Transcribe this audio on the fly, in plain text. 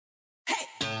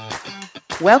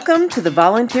Welcome to the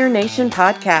Volunteer Nation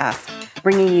podcast,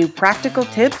 bringing you practical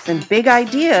tips and big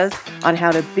ideas on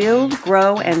how to build,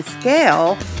 grow, and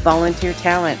scale volunteer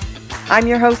talent. I'm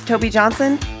your host, Toby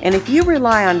Johnson, and if you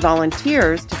rely on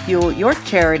volunteers to fuel your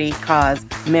charity, cause,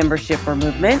 membership, or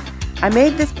movement, I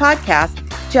made this podcast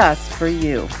just for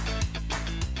you.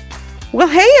 Well,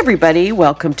 hey, everybody.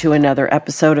 Welcome to another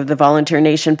episode of the Volunteer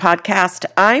Nation podcast.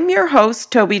 I'm your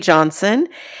host, Toby Johnson,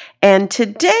 and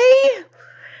today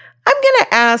I'm going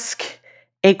to ask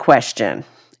a question.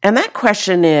 And that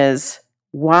question is,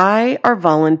 why are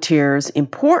volunteers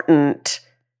important?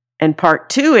 And part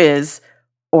two is,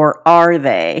 or are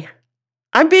they?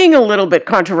 I'm being a little bit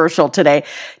controversial today,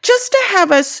 just to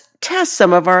have us test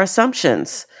some of our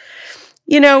assumptions.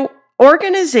 You know,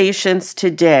 organizations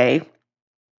today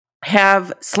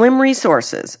have slim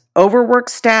resources,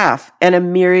 overworked staff, and a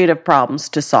myriad of problems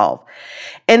to solve.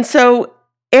 And so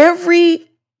every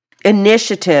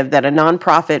initiative that a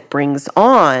nonprofit brings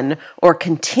on or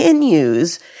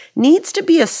continues needs to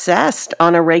be assessed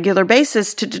on a regular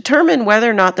basis to determine whether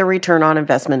or not the return on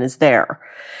investment is there.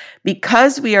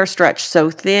 Because we are stretched so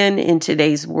thin in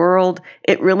today's world,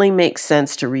 it really makes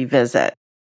sense to revisit.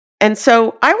 And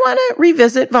so I want to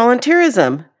revisit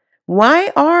volunteerism.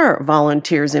 Why are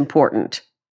volunteers important?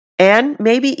 And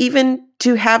maybe even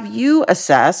to have you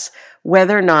assess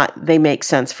whether or not they make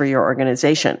sense for your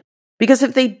organization. Because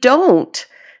if they don't,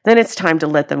 then it's time to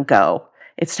let them go.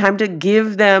 It's time to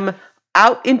give them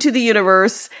out into the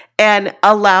universe and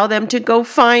allow them to go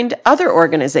find other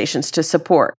organizations to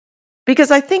support. Because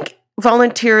I think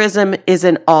volunteerism is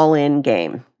an all-in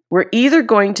game. We're either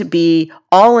going to be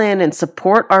all in and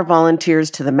support our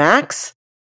volunteers to the max,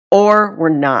 or we're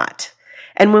not.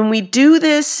 And when we do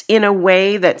this in a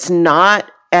way that's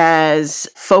not as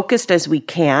focused as we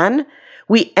can,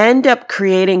 we end up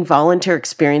creating volunteer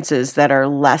experiences that are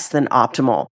less than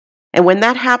optimal. And when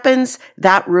that happens,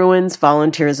 that ruins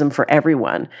volunteerism for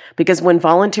everyone. Because when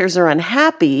volunteers are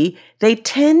unhappy, they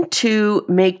tend to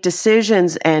make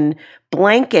decisions and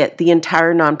blanket the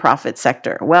entire nonprofit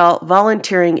sector. Well,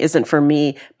 volunteering isn't for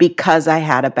me because I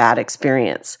had a bad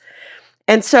experience.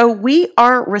 And so we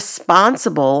are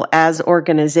responsible as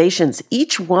organizations,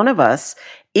 each one of us,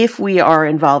 if we are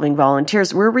involving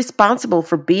volunteers, we're responsible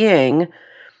for being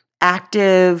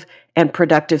active and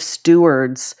productive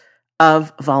stewards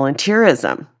of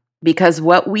volunteerism, because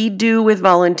what we do with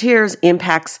volunteers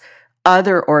impacts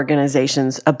other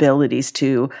organizations' abilities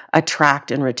to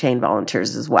attract and retain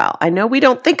volunteers as well. I know we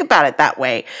don't think about it that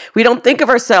way. We don't think of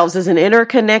ourselves as an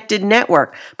interconnected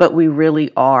network, but we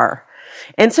really are.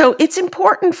 And so it's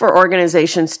important for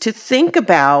organizations to think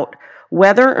about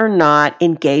whether or not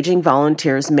engaging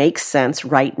volunteers makes sense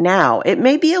right now. It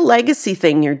may be a legacy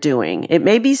thing you're doing. It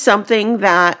may be something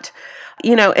that,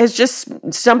 is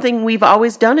just something we've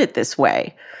always done it this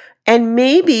way. And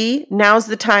maybe now's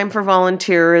the time for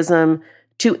volunteerism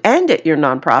to end at your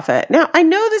nonprofit. Now, I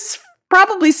know this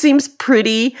probably seems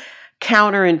pretty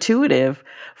counterintuitive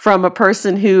from a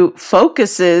person who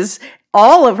focuses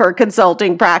all of her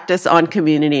consulting practice on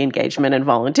community engagement and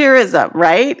volunteerism,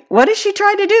 right? What is she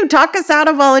trying to do? Talk us out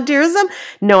of volunteerism?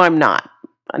 No, I'm not.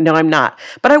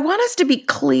 But I want us to be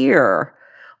clear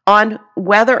on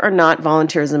whether or not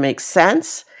volunteerism makes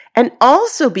sense, and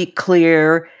also be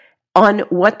clear on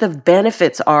what the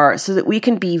benefits are so that we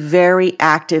can be very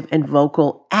active and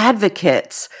vocal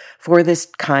advocates for this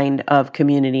kind of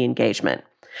community engagement.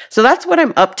 So that's what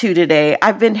I'm up to today.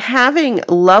 I've been having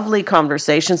lovely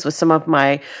conversations with some of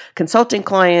my consulting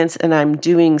clients, and I'm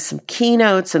doing some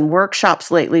keynotes and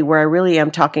workshops lately where I really am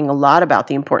talking a lot about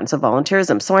the importance of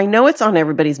volunteerism. So I know it's on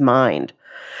everybody's mind.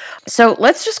 So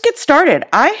let's just get started.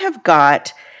 I have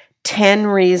got 10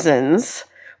 reasons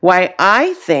why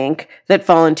I think that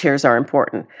volunteers are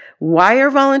important. Why are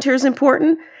volunteers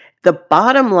important? The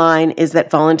bottom line is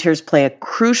that volunteers play a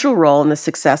crucial role in the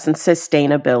success and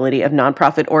sustainability of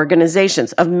nonprofit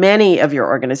organizations, of many of your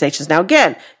organizations. Now,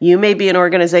 again, you may be an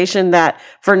organization that,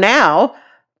 for now,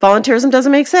 volunteerism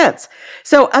doesn't make sense.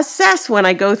 So assess when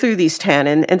I go through these 10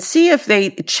 and see if they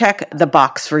check the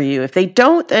box for you. If they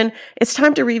don't, then it's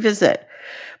time to revisit.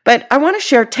 But I want to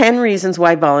share 10 reasons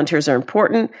why volunteers are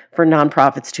important for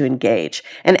nonprofits to engage.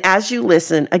 And as you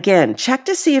listen, again, check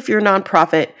to see if your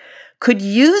nonprofit could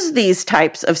use these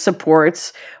types of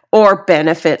supports or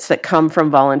benefits that come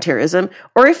from volunteerism,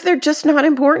 or if they're just not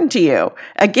important to you.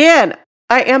 Again,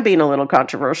 I am being a little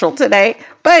controversial today,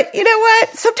 but you know what?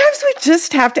 Sometimes we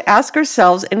just have to ask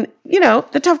ourselves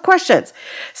the tough questions.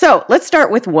 So let's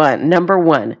start with number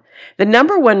one. The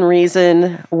number one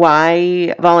reason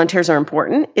why volunteers are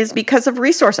important is because of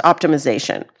resource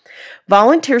optimization.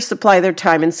 Volunteers supply their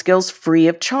time and skills free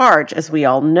of charge, as we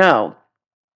all know.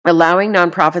 allowing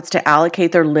nonprofits to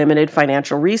allocate their limited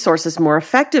financial resources more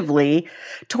effectively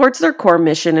towards their core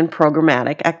mission and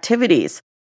programmatic activities.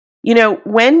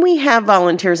 When we have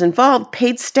volunteers involved,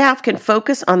 paid staff can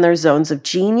focus on their zones of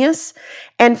genius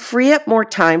and free up more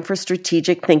time for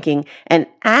strategic thinking and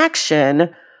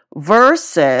action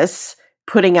versus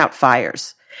putting out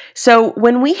fires. So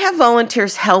when we have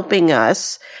volunteers helping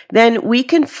us, then we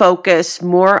can focus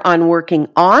more on working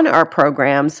on our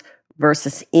programs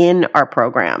versus in our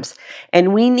programs.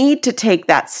 And we need to take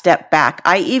that step back.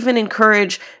 I even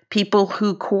encourage people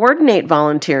who coordinate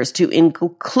volunteers to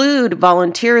include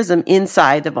volunteerism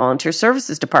inside the volunteer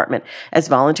services department as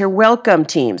volunteer welcome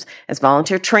teams, as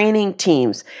volunteer training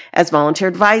teams, as volunteer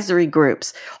advisory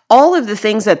groups. All of the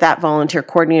things that volunteer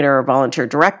coordinator or volunteer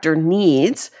director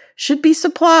needs should be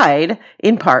supplied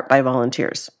in part by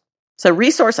volunteers. So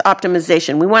resource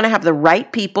optimization, we want to have the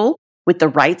right people with the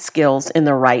right skills in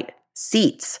the right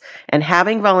seats. And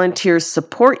having volunteers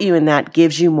support you in that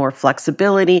gives you more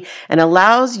flexibility and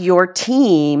allows your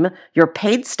team, your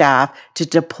paid staff, to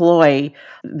deploy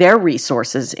their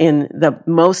resources in the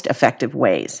most effective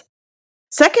ways.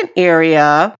 Second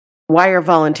area, why are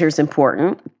volunteers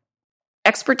important?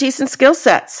 Expertise and skill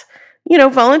sets.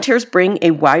 Volunteers bring a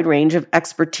wide range of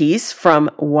expertise from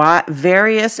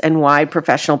various and wide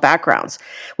professional backgrounds,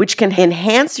 which can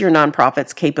enhance your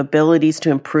nonprofit's capabilities to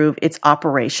improve its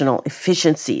operational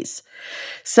efficiencies.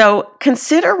 So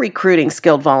consider recruiting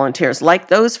skilled volunteers like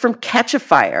those from Catch a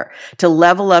Fire to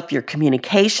level up your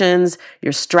communications,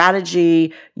 your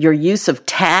strategy, your use of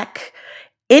tech.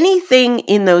 Anything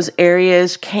in those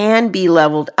areas can be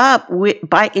leveled up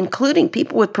by including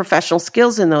people with professional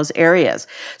skills in those areas.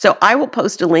 So I will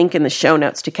post a link in the show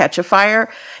notes to Catch a Fire.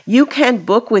 You can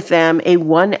book with them a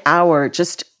 1-hour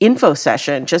just info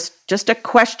session, just a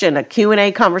question, a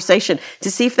Q&A conversation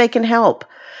to see if they can help.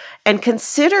 And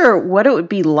consider what it would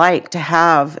be like to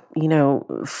have,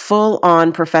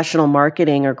 full-on professional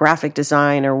marketing or graphic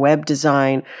design or web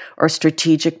design or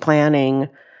strategic planning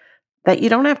that you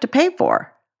don't have to pay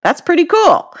for. That's pretty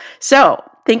cool. So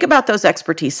think about those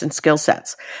expertise and skill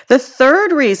sets. The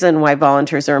third reason why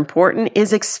volunteers are important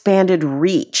is expanded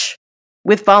reach.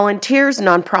 With volunteers,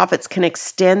 nonprofits can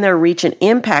extend their reach and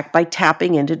impact by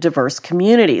tapping into diverse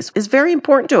communities. It's very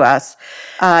important to us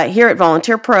here at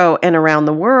Volunteer Pro and around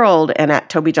the world and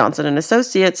at Toby Johnson and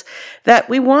Associates that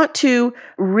we want to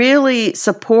really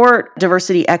support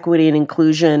diversity, equity, and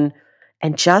inclusion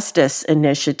and justice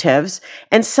initiatives.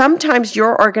 And sometimes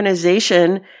your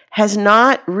organization has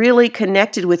not really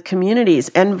connected with communities,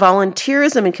 and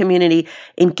volunteerism and community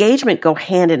engagement go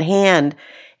hand in hand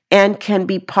and can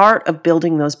be part of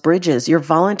building those bridges. Your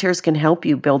volunteers can help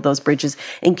you build those bridges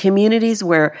in communities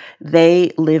where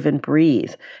they live and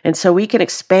breathe. And so we can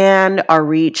expand our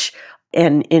reach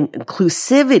and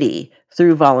inclusivity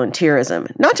through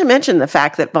volunteerism. Not to mention the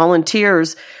fact that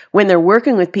volunteers, when they're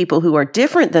working with people who are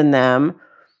different than them,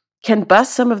 can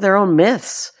bust some of their own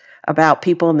myths about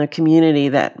people in the community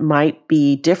that might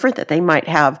be different, that they might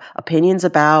have opinions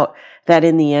about that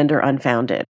in the end are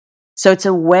unfounded. So it's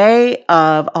a way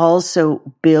of also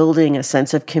building a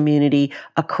sense of community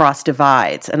across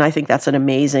divides. And I think that's an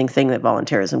amazing thing that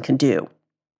volunteerism can do.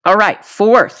 All right,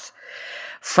 fourth,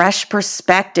 fresh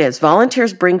perspectives.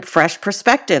 Volunteers bring fresh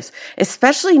perspectives,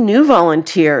 especially new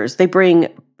volunteers. They bring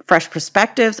fresh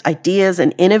perspectives, ideas,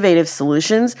 and innovative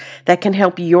solutions that can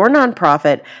help your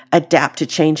nonprofit adapt to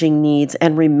changing needs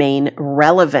and remain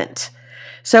relevant.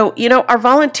 So, our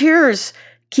volunteers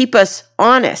keep us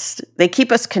honest. They keep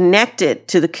us connected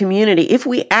to the community if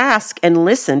we ask and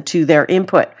listen to their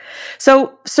input.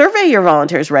 So survey your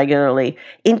volunteers regularly,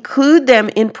 include them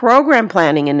in program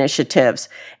planning initiatives,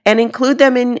 and include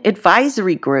them in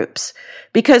advisory groups,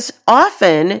 because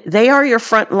often they are your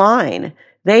front line.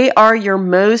 They are your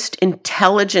most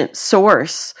intelligent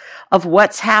source of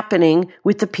what's happening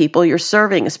with the people you're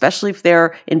serving, especially if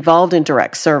they're involved in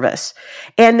direct service.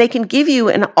 And they can give you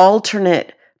an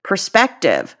alternate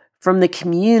perspective from the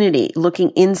community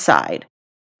looking inside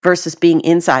versus being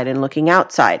inside and looking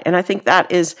outside. And I think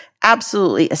that is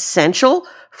absolutely essential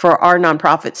for our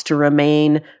nonprofits to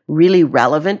remain really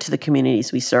relevant to the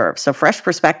communities we serve. So fresh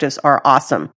perspectives are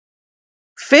awesome.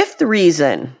 Fifth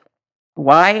reason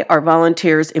why are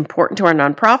volunteers important to our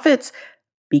nonprofits?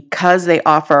 Because they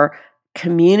offer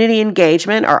community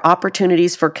engagement or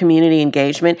opportunities for community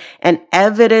engagement and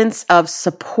evidence of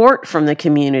support from the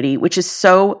community, which is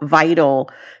so vital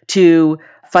to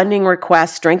funding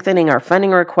requests, strengthening our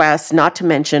funding requests, not to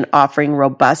mention offering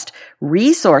robust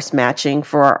resource matching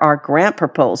for our grant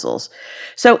proposals.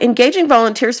 So engaging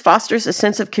volunteers fosters a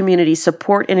sense of community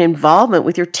support and involvement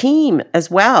with your team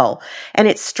as well. And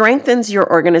it strengthens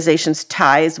your organization's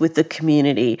ties with the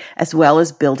community as well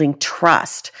as building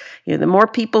trust. The more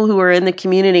people who are in the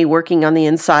community working on the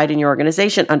inside in your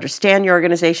organization, understand your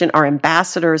organization, are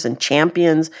ambassadors and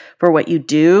champions for what you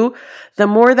do, the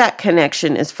more that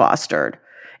connection is fostered.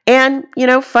 And,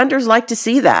 funders like to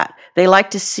see that. They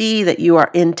like to see that you are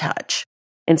in touch.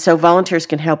 And so volunteers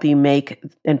can help you make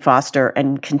and foster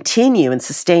and continue and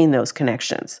sustain those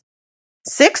connections.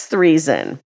 Sixth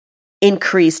reason,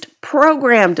 increased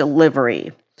program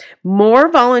delivery. More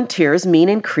volunteers mean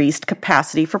increased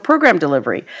capacity for program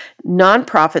delivery.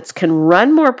 Nonprofits can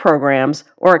run more programs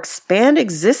or expand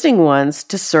existing ones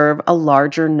to serve a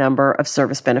larger number of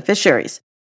service beneficiaries.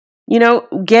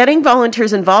 Getting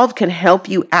volunteers involved can help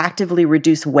you actively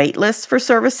reduce wait lists for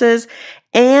services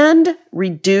and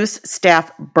reduce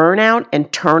staff burnout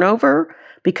and turnover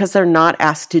because they're not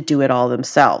asked to do it all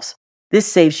themselves.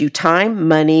 This saves you time,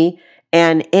 money,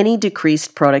 and any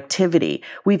decreased productivity.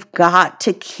 We've got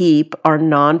to keep our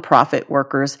nonprofit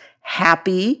workers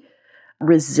happy,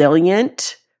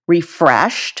 resilient,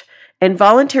 refreshed, and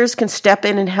volunteers can step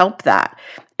in and help that.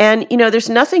 And, there's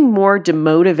nothing more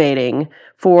demotivating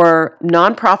for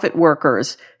nonprofit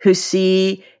workers who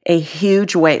see a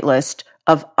huge wait list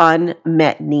of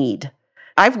unmet need.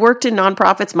 I've worked in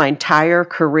nonprofits my entire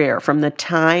career, from the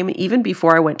time even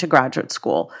before I went to graduate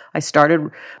school. I started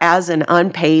as an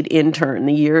unpaid intern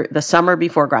the summer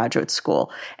before graduate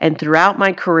school. And throughout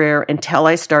my career until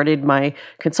I started my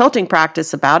consulting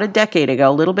practice about a decade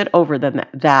ago, a little bit over than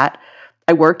that,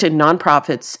 I worked in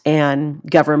nonprofits and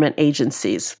government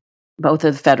agencies, both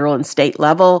at the federal and state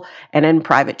level and in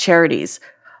private charities.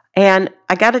 And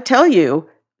I got to tell you,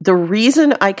 the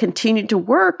reason I continued to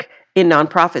work in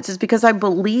nonprofits is because I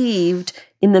believed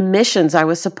in the missions I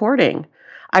was supporting.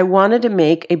 I wanted to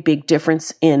make a big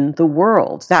difference in the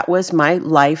world. That was my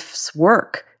life's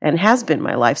work and has been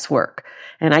my life's work.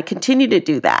 And I continue to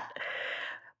do that.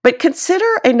 But consider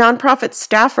a nonprofit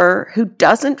staffer who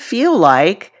doesn't feel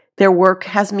like their work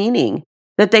has meaning,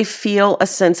 that they feel a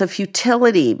sense of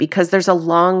futility because there's a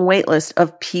long wait list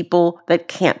of people that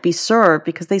can't be served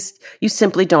because you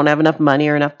simply don't have enough money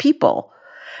or enough people.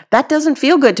 That doesn't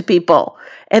feel good to people,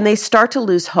 and they start to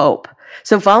lose hope.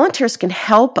 So volunteers can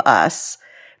help us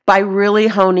by really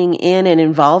honing in and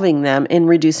involving them in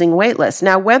reducing wait lists.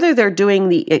 Now, whether they're doing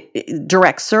the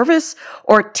direct service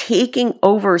or taking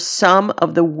over some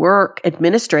of the work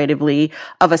administratively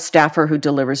of a staffer who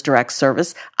delivers direct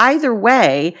service, either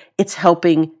way, it's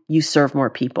helping you serve more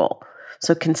people.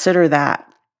 So consider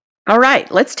that. All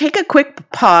right, let's take a quick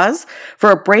pause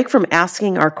for a break from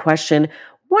asking our question,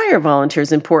 why are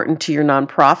volunteers important to your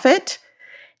nonprofit?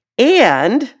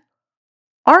 And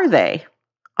are they?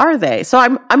 Are they? So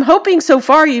I'm hoping so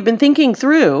far you've been thinking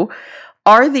through,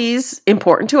 are these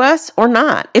important to us or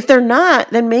not? If they're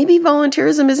not, then maybe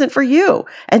volunteerism isn't for you.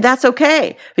 And that's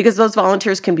okay, because those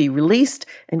volunteers can be released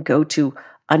and go to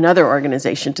another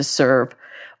organization to serve.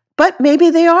 But maybe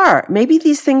they are. Maybe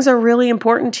these things are really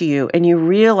important to you and you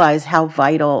realize how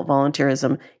vital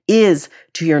volunteerism is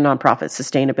to your nonprofit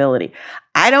sustainability.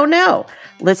 I don't know.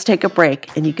 Let's take a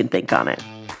break and you can think on it.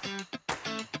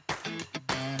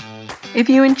 If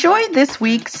you enjoyed this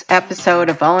week's episode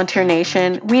of Volunteer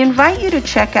Nation, we invite you to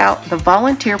check out the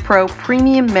Volunteer Pro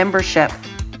Premium Membership.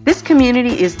 This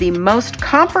community is the most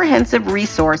comprehensive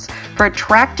resource for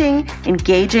attracting,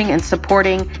 engaging, and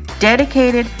supporting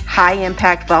dedicated,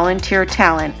 high-impact volunteer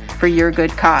talent for your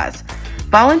good cause.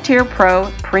 Volunteer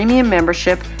Pro Premium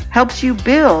Membership helps you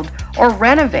build or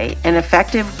renovate an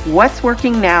effective What's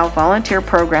Working Now volunteer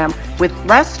program with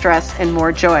less stress and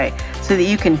more joy, so that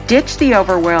you can ditch the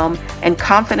overwhelm and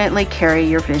confidently carry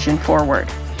your vision forward.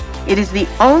 It is the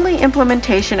only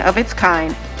implementation of its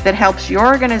kind that helps your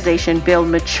organization build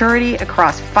maturity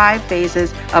across 5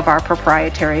 phases of our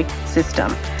proprietary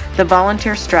system, the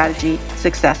Volunteer Strategy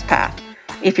Success Path.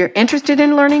 If you're interested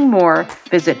in learning more,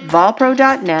 visit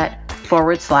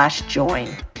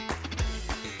volpro.net/join.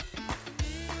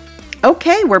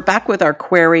 Okay, we're back with our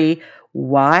query,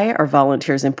 why are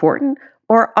volunteers important?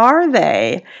 Or are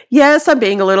they? Yes, I'm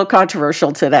being a little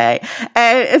controversial today.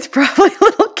 And it's probably a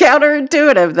little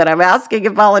counterintuitive that I'm asking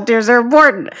if volunteers are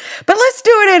important. But let's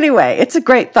do it anyway. It's a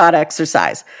great thought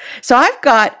exercise. So I've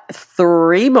got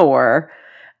 4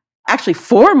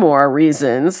 more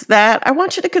reasons that I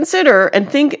want you to consider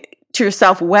and think to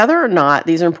yourself whether or not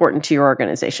these are important to your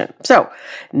organization. So,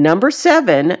 number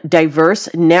 7,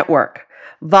 diverse network.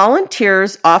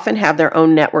 Volunteers often have their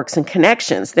own networks and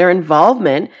connections. Their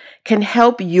involvement can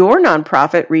help your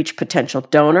nonprofit reach potential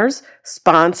donors,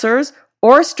 sponsors,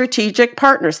 or strategic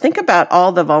partners. Think about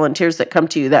all the volunteers that come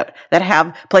to you that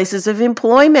have places of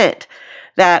employment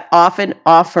that often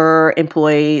offer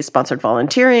employee-sponsored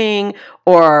volunteering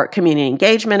or community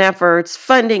engagement efforts,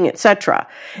 funding, etc.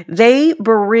 They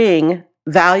bring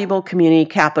valuable community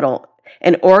capital,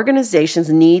 and organizations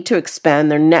need to expand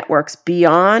their networks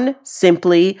beyond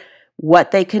simply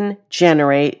what they can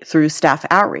generate through staff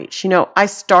outreach. I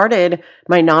started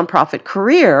my nonprofit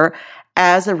career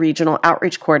as a regional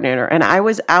outreach coordinator, and I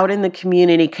was out in the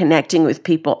community connecting with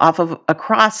people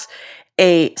across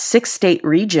a 6-state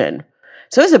region.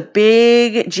 So it was a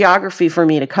big geography for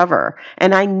me to cover,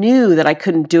 and I knew that I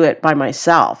couldn't do it by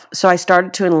myself. So I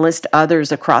started to enlist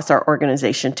others across our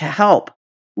organization to help.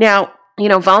 Now,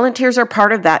 volunteers are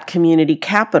part of that community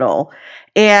capital,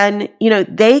 and,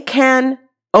 they can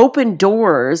open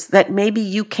doors that maybe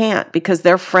you can't because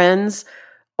they're friends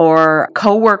or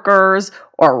coworkers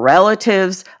or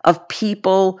relatives of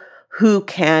people who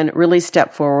can really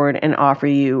step forward and offer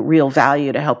you real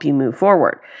value to help you move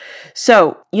forward.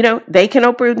 So, they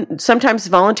can sometimes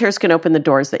volunteers can open the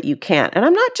doors that you can't. And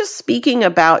I'm not just speaking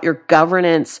about your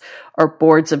governance or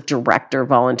boards of director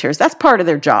volunteers. That's part of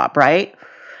their job, right?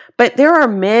 But there are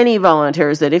many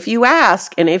volunteers that if you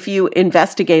ask and if you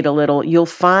investigate a little, you'll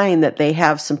find that they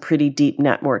have some pretty deep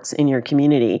networks in your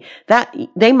community that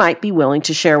they might be willing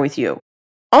to share with you.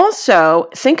 Also,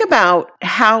 think about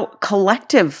how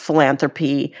collective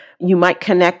philanthropy, you might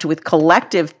connect with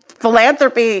collective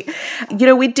philanthropy.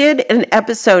 We did an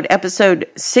episode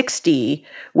 60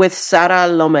 with Sara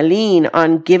Lomelin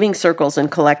on giving circles and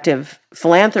collective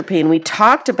philanthropy. And we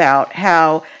talked about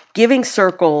how giving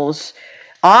circles,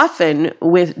 often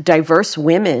with diverse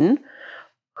women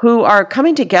who are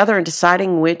coming together and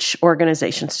deciding which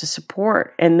organizations to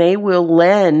support. And they will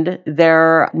lend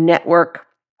their network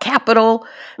capital,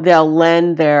 they'll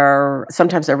lend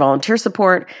sometimes their volunteer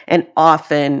support, and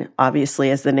often, obviously,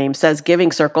 as the name says,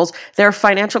 giving circles, their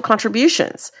financial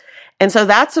contributions. And so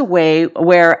that's a way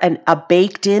where a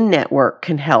baked-in network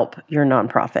can help your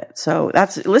nonprofit. So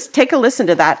let's take a listen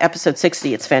to that episode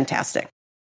 60. It's fantastic.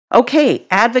 Okay,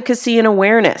 advocacy and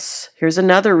awareness. Here's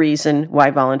another reason why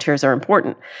volunteers are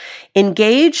important.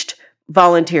 Engaged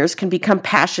volunteers can become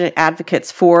passionate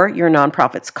advocates for your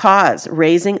nonprofit's cause,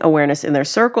 raising awareness in their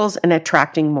circles and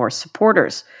attracting more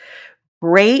supporters.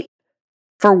 Great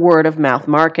for word of mouth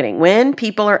marketing. When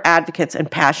people are advocates and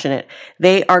passionate,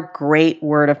 they are great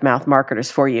word of mouth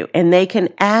marketers for you, and they can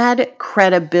add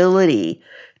credibility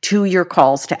to your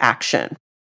calls to action.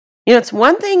 It's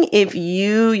one thing if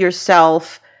you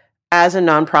yourself as a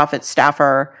nonprofit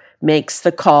staffer makes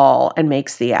the call and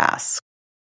makes the ask.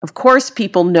 Of course,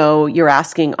 people know you're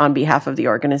asking on behalf of the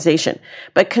organization,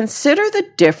 but consider the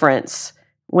difference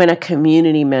when a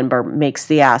community member makes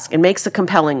the ask and makes a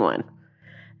compelling one.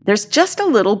 There's just a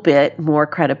little bit more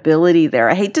credibility there.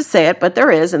 I hate to say it, but there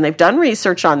is, and they've done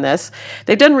research on this.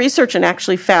 They've done research and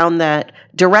actually found that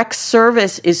direct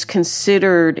service is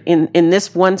considered, in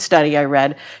this one study I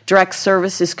read, direct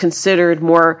service is considered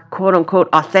more quote-unquote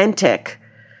authentic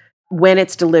when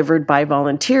it's delivered by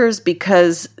volunteers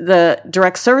because the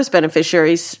direct service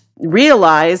beneficiaries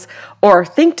realize or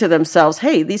think to themselves,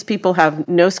 hey, these people have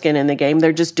no skin in the game.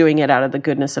 They're just doing it out of the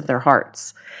goodness of their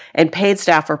hearts. And paid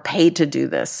staff are paid to do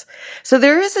this. So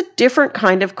there is a different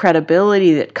kind of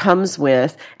credibility that comes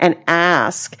with an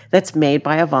ask that's made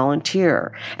by a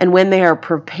volunteer. And when they are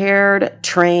prepared,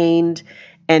 trained,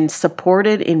 and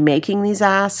supported in making these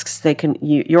asks,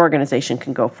 your organization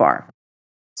can go far.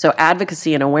 So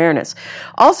advocacy and awareness.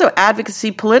 Also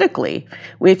advocacy politically.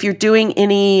 If you're doing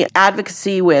any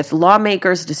advocacy with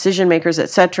lawmakers, decision makers,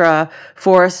 etc.,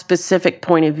 for a specific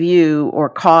point of view or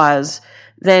cause,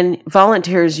 then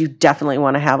volunteers you definitely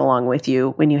want to have along with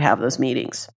you when you have those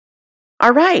meetings.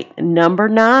 All right, number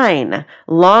 9,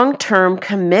 long-term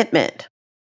commitment.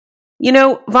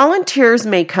 Volunteers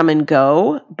may come and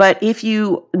go, but if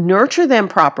you nurture them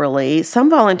properly, some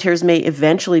volunteers may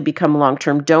eventually become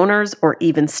long-term donors or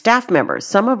even staff members.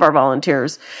 Some of our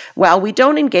volunteers, while we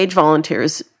don't engage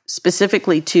volunteers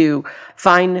specifically to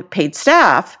find paid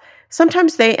staff,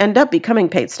 sometimes they end up becoming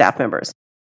paid staff members.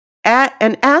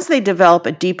 And as they develop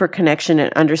a deeper connection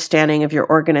and understanding of your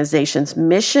organization's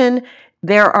mission,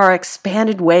 there are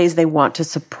expanded ways they want to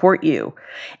support you.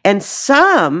 And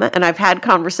I've had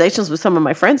conversations with some of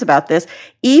my friends about this,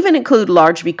 even include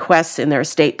large bequests in their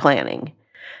estate planning.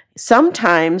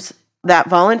 Sometimes that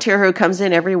volunteer who comes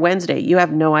in every Wednesday, you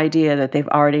have no idea that they've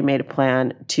already made a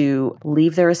plan to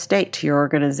leave their estate to your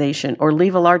organization or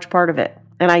leave a large part of it.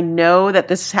 And I know that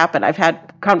this has happened. I've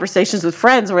had conversations with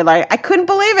friends where I couldn't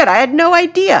believe it. I had no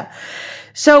idea.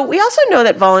 So we also know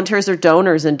that volunteers are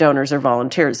donors and donors are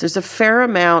volunteers. There's a fair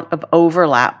amount of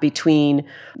overlap between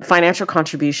financial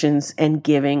contributions and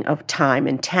giving of time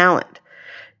and talent.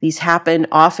 These happen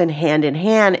often hand in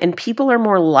hand, and people are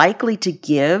more likely to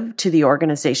give to the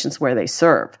organizations where they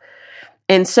serve.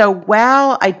 And so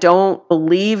while I don't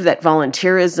believe that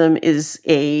volunteerism is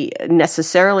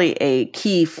necessarily a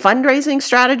key fundraising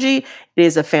strategy, it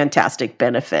is a fantastic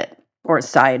benefit or a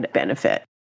side benefit.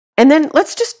 And then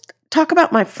let's just talk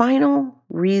about my final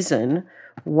reason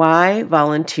why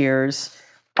volunteers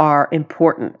are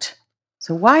important.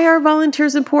 So why are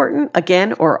volunteers important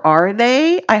again, or are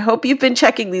they? I hope you've been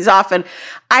checking these off, and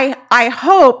I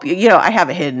hope, I have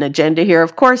a hidden agenda here.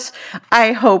 Of course,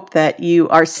 I hope that you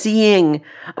are seeing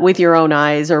with your own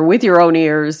eyes or with your own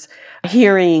ears,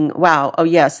 hearing, wow, oh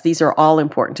yes, these are all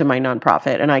important to my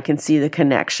nonprofit, and I can see the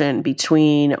connection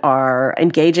between our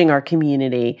engaging our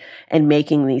community and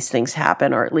making these things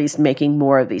happen, or at least making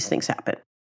more of these things happen.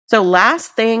 So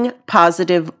last thing,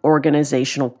 positive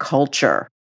organizational culture.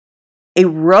 A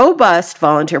robust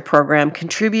volunteer program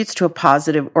contributes to a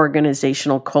positive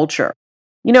organizational culture.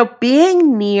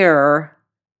 Being near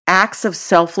acts of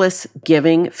selfless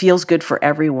giving feels good for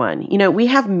everyone. We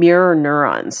have mirror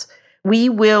neurons. We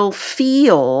will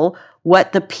feel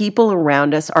what the people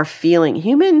around us are feeling.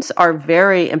 Humans are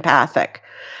very empathic.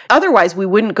 Otherwise, we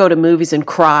wouldn't go to movies and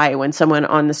cry when someone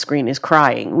on the screen is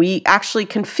crying. We actually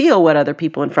can feel what other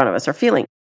people in front of us are feeling.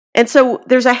 And so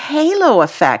there's a halo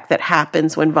effect that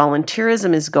happens when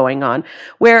volunteerism is going on,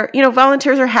 where,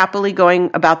 volunteers are happily going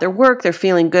about their work. They're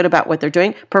feeling good about what they're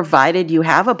doing, provided you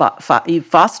have you've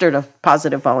fostered a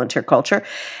positive volunteer culture.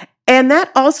 And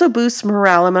that also boosts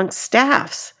morale amongst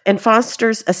staffs and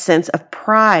fosters a sense of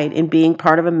pride in being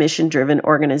part of a mission-driven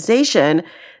organization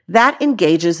that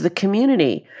engages the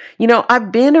community.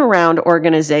 I've been around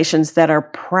organizations that are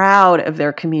proud of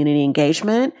their community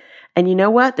engagement. And you know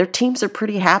what? Their teams are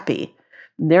pretty happy.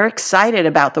 They're excited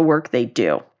about the work they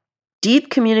do. Deep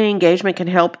community engagement can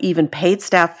help even paid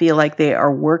staff feel like they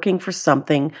are working for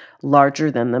something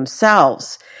larger than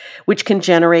themselves, which can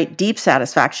generate deep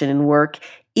satisfaction in work,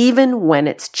 even when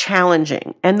it's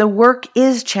challenging. And the work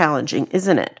is challenging,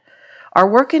 isn't it? Our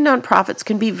work in nonprofits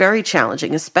can be very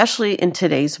challenging, especially in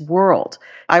today's world.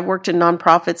 I've worked in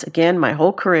nonprofits, again, my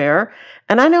whole career,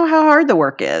 and I know how hard the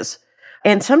work is.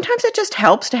 And sometimes it just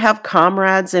helps to have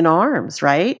comrades in arms,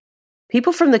 right?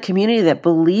 People from the community that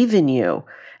believe in you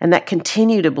and that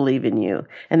continue to believe in you.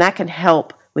 And that can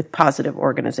help with positive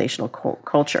organizational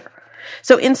culture.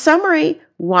 So in summary,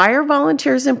 why are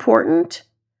volunteers important?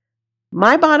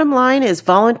 My bottom line is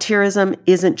volunteerism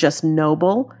isn't just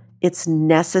noble, it's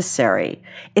necessary.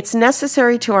 It's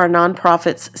necessary to our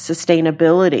nonprofit's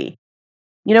sustainability.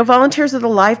 Volunteers are the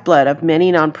lifeblood of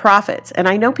many nonprofits. And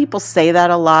I know people say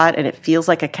that a lot and it feels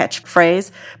like a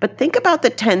catchphrase, but think about the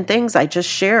 10 things I just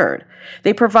shared.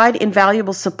 They provide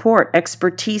invaluable support,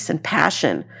 expertise, and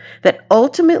passion that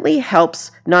ultimately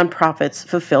helps nonprofits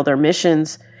fulfill their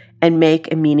missions and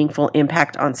make a meaningful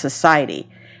impact on society.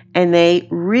 And they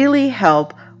really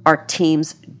help our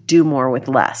teams do more with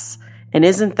less. And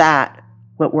isn't that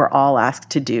what we're all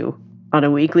asked to do on a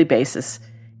weekly basis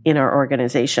in our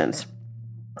organizations?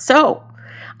 So,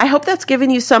 I hope that's given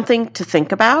you something to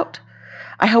think about.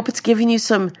 I hope it's given you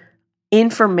some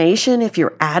information if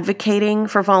you're advocating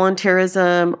for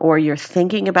volunteerism or you're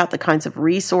thinking about the kinds of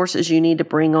resources you need to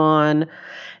bring on.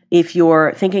 If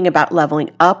you're thinking about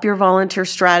leveling up your volunteer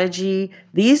strategy,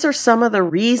 these are some of the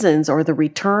reasons or the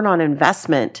return on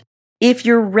investment. If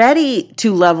you're ready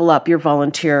to level up your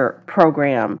volunteer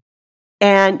program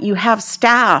and you have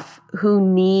staff who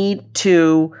need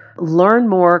to learn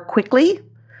more quickly,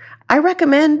 I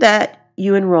recommend that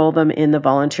you enroll them in the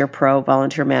Volunteer Pro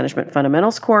Volunteer Management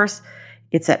Fundamentals course.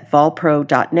 It's at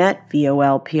volpro.net,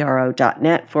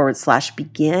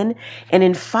 volpro.net/begin. And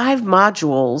in 5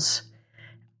 modules,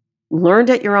 learned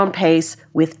at your own pace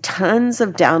with tons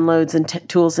of downloads and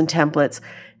tools and templates,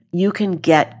 you can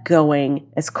get going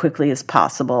as quickly as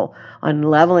possible on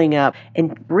leveling up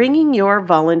and bringing your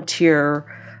volunteer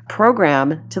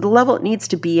program to the level it needs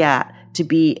to be at, to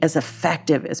be as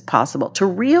effective as possible, to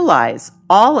realize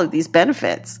all of these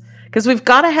benefits. Because we've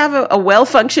got to have a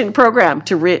well-functioning program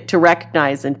to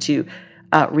recognize and to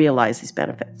realize these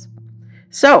benefits.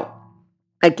 So,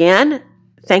 again,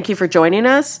 thank you for joining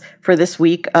us for this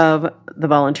week of the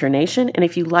Volunteer Nation. And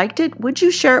if you liked it, would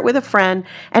you share it with a friend?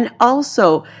 And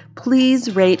also,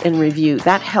 please rate and review.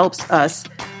 That helps us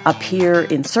appear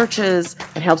in searches.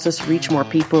 It helps us reach more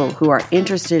people who are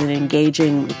interested in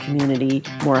engaging the community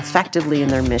more effectively in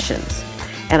their missions.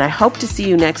 And I hope to see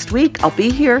you next week. I'll be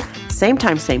here, same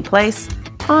time, same place,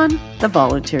 on the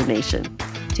Volunteer Nation.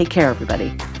 Take care,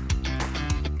 everybody.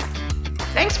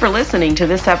 Thanks for listening to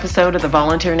this episode of the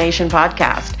Volunteer Nation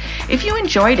podcast. If you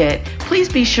enjoyed it, please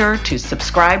be sure to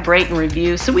subscribe, rate, and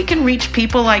review so we can reach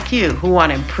people like you who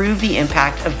want to improve the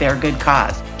impact of their good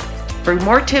cause. For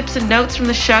more tips and notes from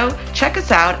the show, check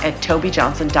us out at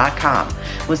tobyjohnson.com.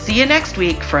 We'll see you next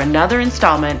week for another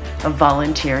installment of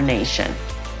Volunteer Nation.